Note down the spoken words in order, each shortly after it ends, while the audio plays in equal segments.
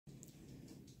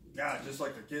God, just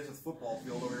like the kids at the football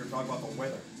field over here talking about the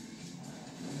weather.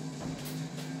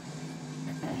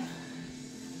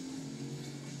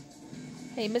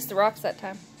 Hey, you missed the rocks that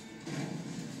time.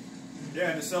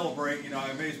 Yeah, and to celebrate, you know, I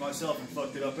amazed myself and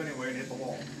fucked it up anyway and hit the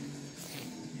wall.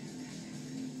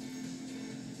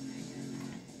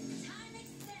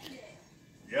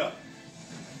 Yep.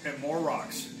 And more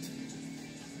rocks.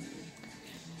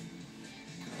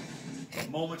 The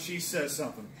moment she says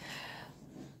something.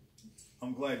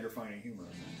 I'm glad you're finding humor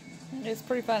in that. It's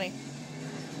pretty funny.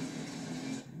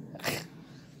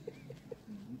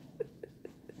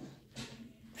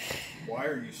 Why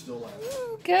are you still laughing?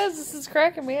 Because this is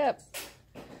cracking me up.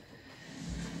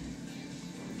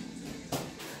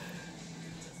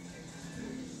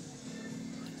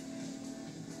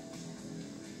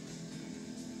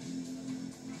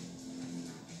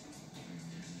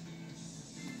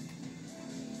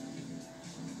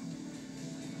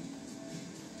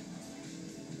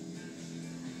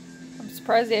 I'm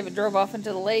surprised they haven't drove off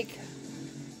into the lake.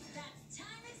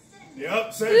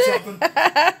 Yep, said something.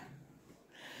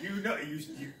 You know,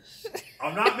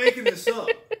 I'm not making this up.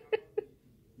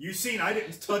 You seen I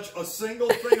didn't touch a single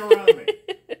thing around me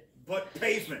but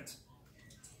pavement.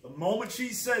 The moment she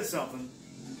says something.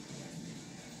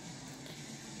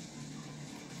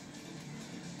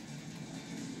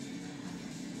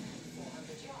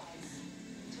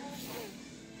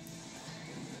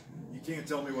 You can't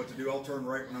tell me what to do. I'll turn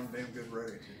right when I'm damn good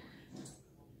ready to.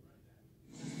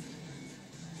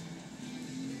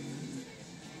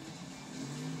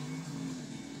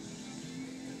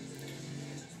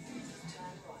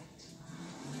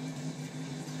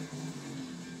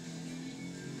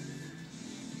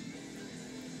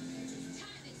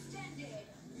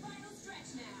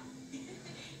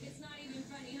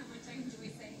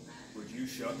 Would you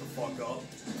shut the fuck up?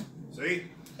 See?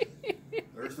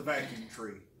 There's the vacuum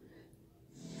tree.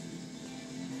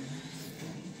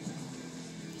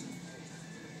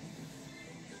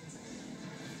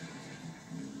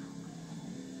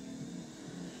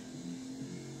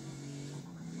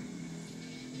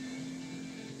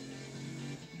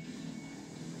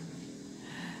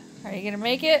 Are you gonna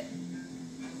make it?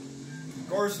 Of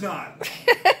course not.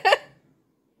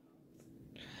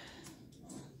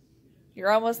 You're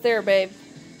almost there, babe.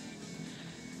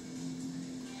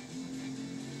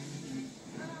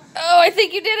 Oh, I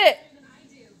think you did it.